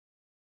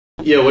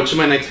Yeah, what should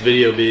my next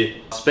video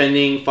be?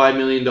 Spending $5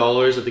 million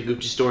at the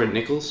Gucci store in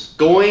Nichols?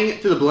 Going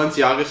to the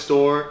Balenciaga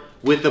store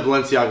with the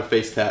Balenciaga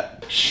face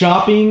tat.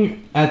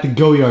 Shopping at the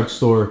Go-Yard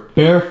store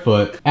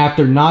barefoot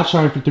after not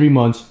showering for 3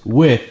 months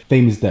with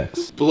famous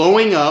Dex.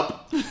 Blowing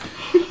up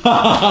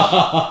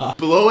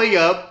blowing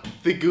up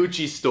the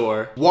Gucci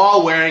store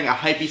while wearing a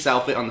hypebeast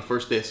outfit on the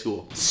first day of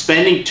school.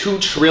 Spending $2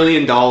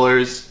 trillion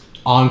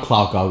on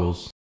clout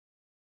goggles.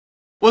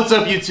 What's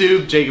up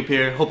YouTube? Jacob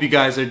here. Hope you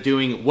guys are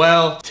doing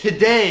well.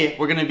 Today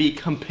we're gonna be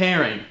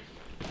comparing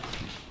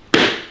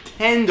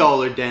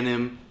 $10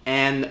 denim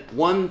and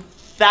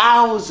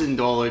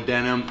 $1,000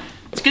 denim.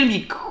 It's gonna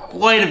be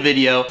quite a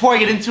video. Before I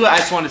get into it, I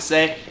just want to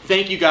say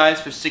thank you guys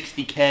for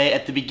 60K.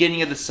 At the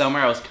beginning of the summer,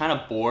 I was kind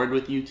of bored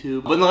with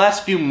YouTube. But in the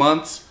last few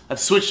months,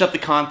 I've switched up the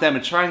content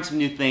and trying some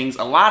new things.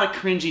 A lot of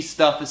cringy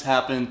stuff has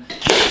happened.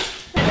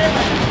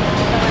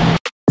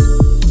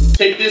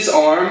 Take this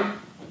arm,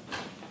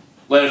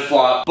 let it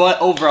flop. But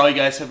overall, you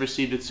guys have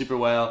received it super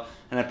well,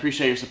 and I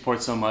appreciate your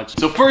support so much.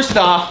 So first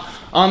off,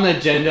 on the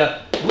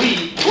agenda,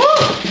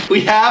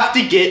 we have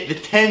to get the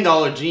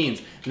 $10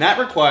 jeans. And that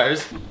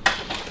requires,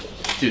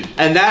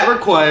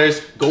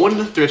 going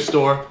to the thrift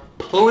store,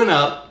 pulling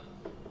up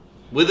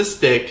with a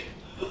stick,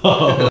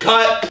 pulling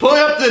up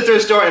to the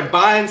thrift store and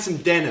buying some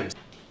denims.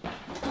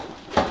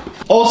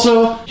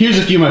 Also, here's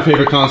a few of my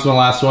favorite comments from the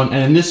last one,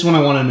 and in this one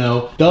I want to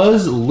know,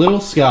 does Little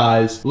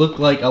Skies look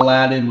like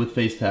Aladdin with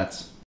face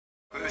tats?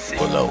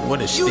 Pull up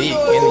with a stick,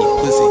 any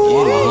pussy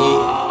get it hit.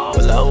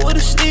 Pull up with a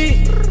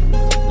stick,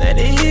 let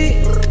it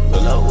hit.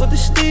 Pull up with a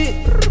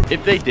stick.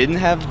 If they didn't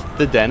have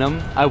the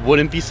denim, I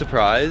wouldn't be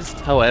surprised.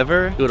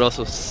 However, it would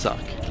also suck.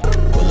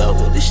 Pull up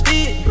with a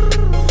stick,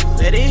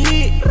 let it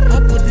hit. I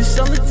put this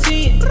on the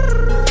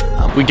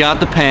 10. We got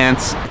the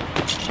pants.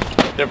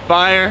 They're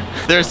fire.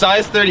 They're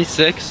size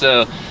 36,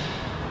 so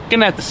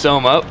gonna have to sew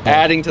them up.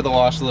 Adding to the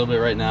wash a little bit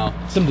right now.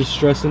 Some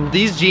distressing.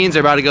 These jeans are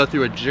about to go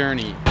through a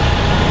journey.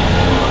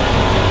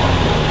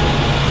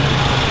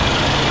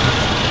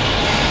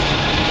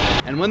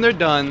 And when they're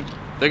done,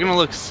 they're gonna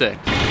look sick.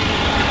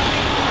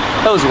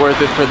 That was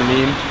worth it for the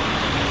meme.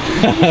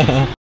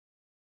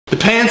 The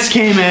pants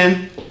came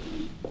in,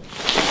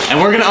 and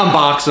we're gonna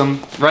unbox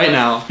them right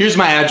now. Here's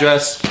my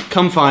address.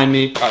 Come find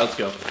me. All right, let's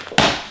go.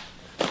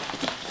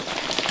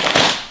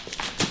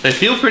 They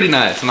feel pretty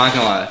nice, I'm not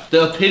gonna lie.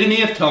 The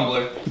epitome of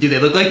Tumblr. Dude, they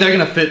look like they're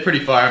gonna fit pretty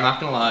fire, I'm not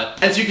gonna lie.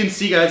 As you can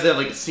see, guys, they have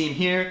like a seam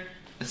here,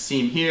 a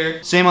seam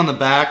here. Same on the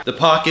back. The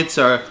pockets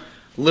are a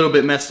little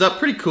bit messed up.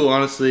 Pretty cool,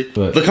 honestly.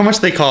 But look how much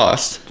they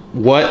cost.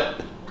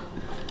 What?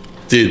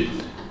 Dude.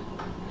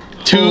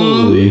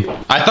 Holy.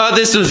 I thought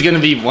this was gonna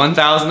be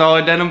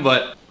 $1,000 denim,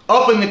 but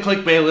up in the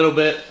clickbait a little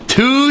bit.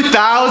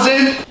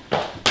 2,000?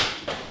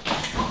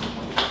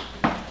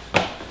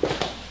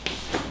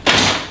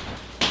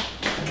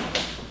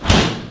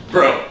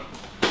 Bro.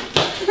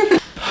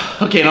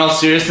 Okay, in all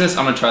seriousness,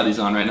 I'm gonna try these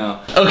on right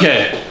now.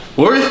 Okay,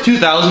 worth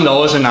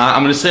 $2,000 or not,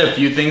 I'm gonna say a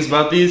few things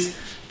about these.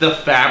 The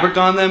fabric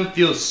on them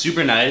feels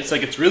super nice.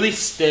 Like, it's really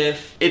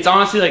stiff. It's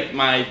honestly like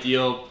my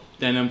ideal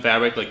denim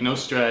fabric, like no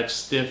stretch,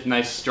 stiff,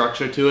 nice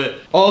structure to it.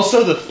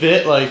 Also the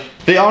fit, like,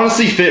 they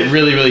honestly fit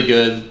really, really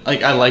good.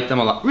 Like, I like them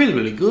a lot. Really,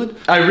 really good.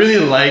 I really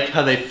like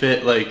how they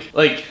fit,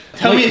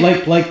 tell me.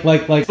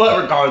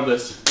 But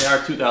regardless, they are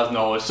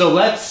 $2,000. So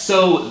let's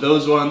sew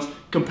those ones,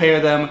 compare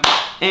them,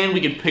 and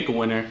we can pick a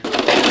winner.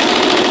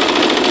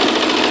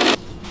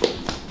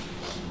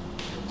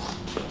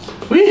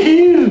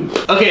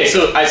 Woohoo! Okay,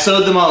 so I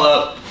sewed them all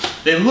up.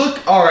 They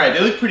look alright,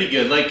 they look pretty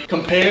good. Like,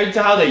 compared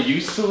to how they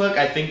used to look,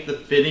 I think the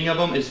fitting of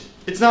them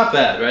it's not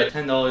bad, right?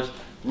 $10,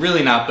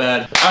 really not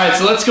bad. Alright,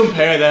 so let's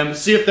compare them,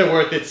 see if they're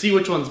worth it, see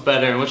which one's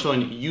better and which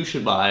one you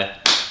should buy.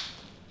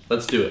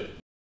 Let's do it.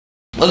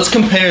 Let's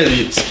compare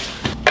these.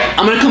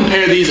 I'm gonna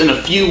compare these in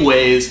a few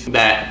ways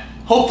that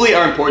hopefully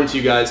are important to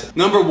you guys.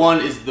 Number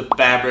one is the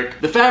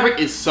fabric. The fabric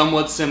is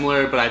somewhat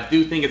similar, but I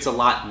do think it's a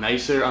lot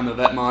nicer on the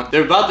vetements.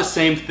 They're about the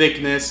same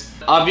thickness.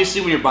 Obviously,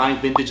 when you're buying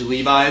vintage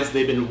Levi's,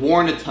 they've been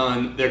worn a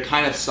ton. They're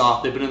kind of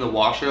soft. They've been in the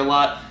washer a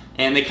lot.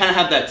 And they kind of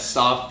have that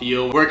soft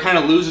feel where it kind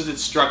of loses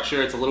its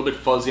structure. It's a little bit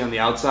fuzzy on the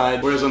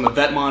outside. Whereas on the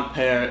vetements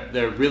pair,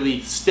 they're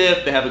really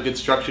stiff. They have a good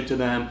structure to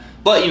them.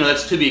 But, you know,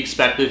 that's to be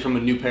expected from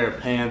a new pair of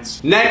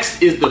pants.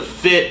 Next is the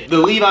fit. The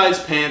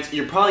Levi's pants,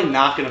 you're probably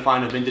not going to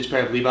find a vintage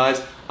pair of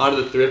Levi's out of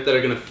the thrift that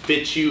are going to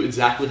fit you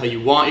exactly how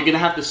you want. You're going to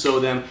have to sew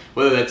them,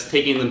 whether that's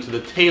taking them to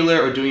the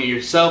tailor or doing it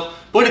yourself.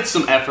 But it's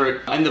some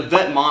effort. And the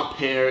vetements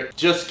pair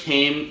just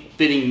came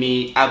fitting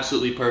me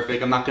absolutely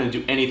perfect. I'm not going to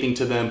do anything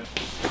to them.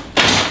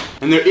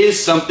 And there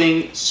is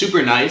something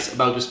super nice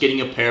about just getting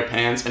a pair of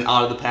pants and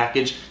out of the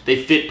package,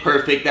 they fit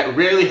perfect. That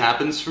rarely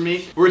happens for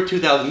me. Worth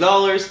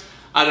 $2,000.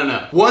 I don't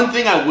know. One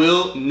thing I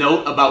will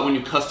note about when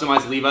you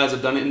customize Levi's,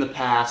 I've done it in the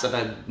past, I've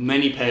had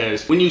many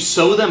pairs. When you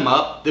sew them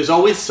up, there's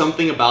always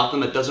something about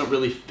them that doesn't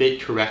really fit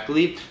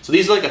correctly. So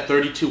these are like a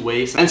 32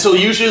 waist. And so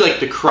usually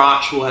like the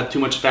crotch will have too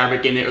much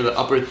fabric in it, or the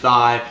upper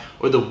thigh,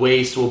 or the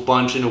waist will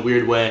bunch in a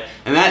weird way,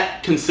 and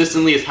that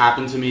consistently has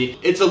happened to me.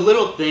 It's a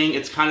little thing,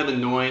 it's kind of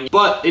annoying,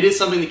 but it is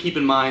something to keep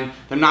in mind.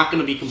 They're not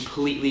going to be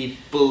completely,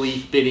 fully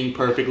fitting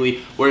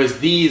perfectly, whereas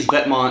these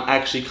Vetements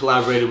actually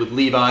collaborated with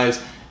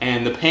Levi's,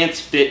 and the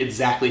pants fit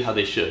exactly how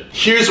they should.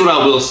 Here's what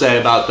I will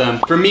say about them.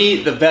 For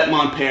me, the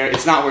Vetements pair,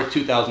 it's not worth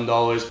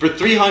 $2,000. For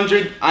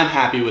 $300, I'm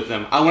happy with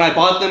them. When I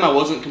bought them, I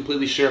wasn't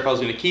completely sure if I was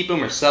gonna keep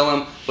them or sell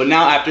them, but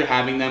now after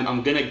having them,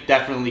 I'm gonna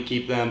definitely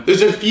keep them.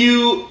 There's a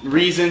few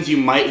reasons you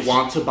might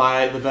want to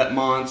buy the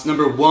Vetements.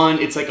 Number one,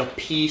 it's like a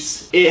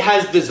piece. It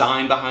has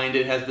design behind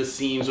it. It has the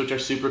seams, which are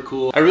super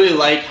cool. I really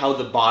like how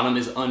the bottom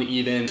is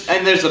uneven,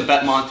 and there's a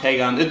Vetements tag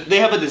on. They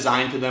have a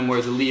design to them,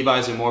 whereas the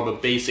Levi's are more of a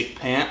basic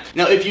pant.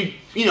 Now, if you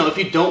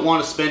don't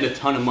want to spend a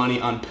ton of money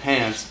on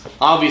pants,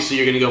 obviously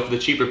you're going to go for the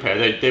cheaper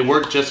pair. They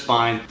work just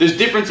fine. There's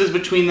differences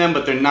between them,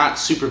 but they're not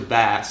super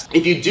vast.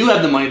 If you do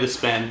have the money to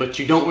spend, but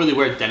you don't really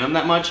wear denim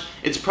that much,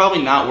 it's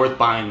probably not worth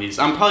buying these.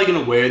 I'm probably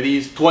going to wear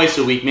these twice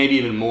a week, maybe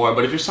even more,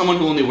 but if you're someone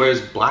who only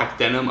wears black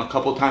denim a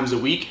couple times a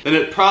week, then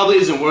it probably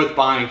isn't worth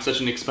buying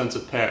such an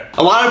expensive pair.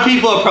 A lot of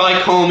people are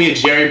probably calling me a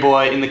Jerry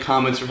boy in the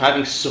comments for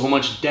having so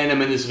much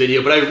denim in this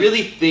video, but I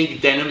really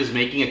think denim is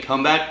making a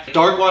comeback.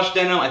 Dark wash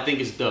denim I think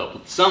is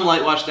dope. Some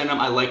light wash denim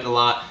I like a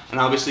lot, and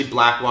obviously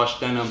black wash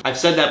denim. I've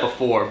said that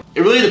before.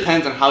 It really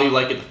depends on how you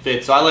like it to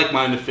fit. So I like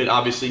mine to fit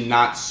obviously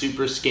not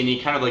super skinny,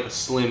 kind of like a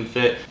slim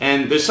fit.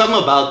 And there's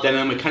something about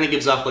denim, it kind of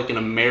gives off like an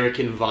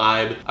American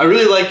vibe. I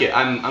really like it.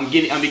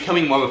 I'm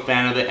becoming more of a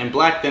fan of it, and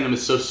black denim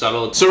is so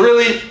subtle. So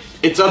really,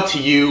 it's up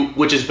to you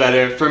which is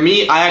better. For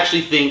me, I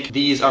actually think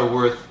these are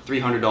worth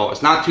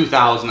 $300, not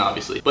 $2,000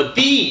 obviously. But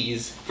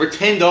these, for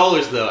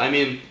 $10 though, I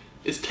mean,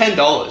 it's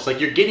 $10. Like,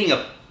 you're getting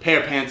a pair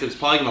of pants that's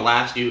probably gonna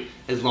last you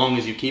as long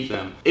as you keep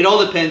them. It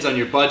all depends on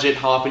your budget,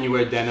 how often you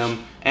wear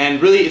denim,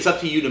 and really it's up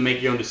to you to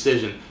make your own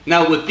decision.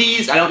 Now with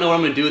these, I don't know what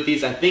I'm gonna do with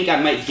these. I think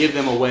I might give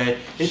them away.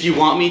 If you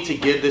want me to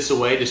give this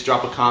away, just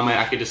drop a comment.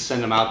 I could just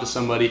send them out to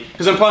somebody,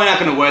 because I'm probably not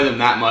gonna wear them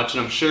that much,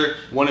 and I'm sure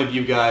one of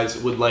you guys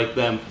would like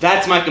them.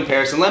 That's my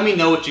comparison. Let me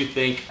know what you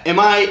think. Am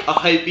I a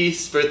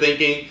hypebeast for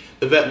thinking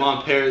the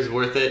Vetements pair is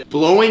worth it?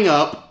 Blowing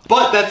up.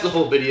 But that's the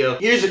whole video.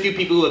 Here's a few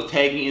people who have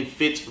tagged me in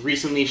fits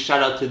recently.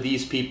 Shout out to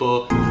these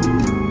people.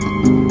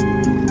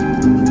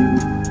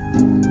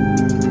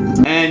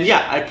 And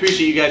yeah, I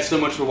appreciate you guys so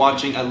much for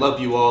watching. I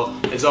love you all.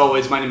 As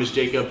always, my name is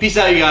Jacob. Peace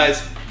out, you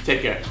guys.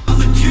 Take care.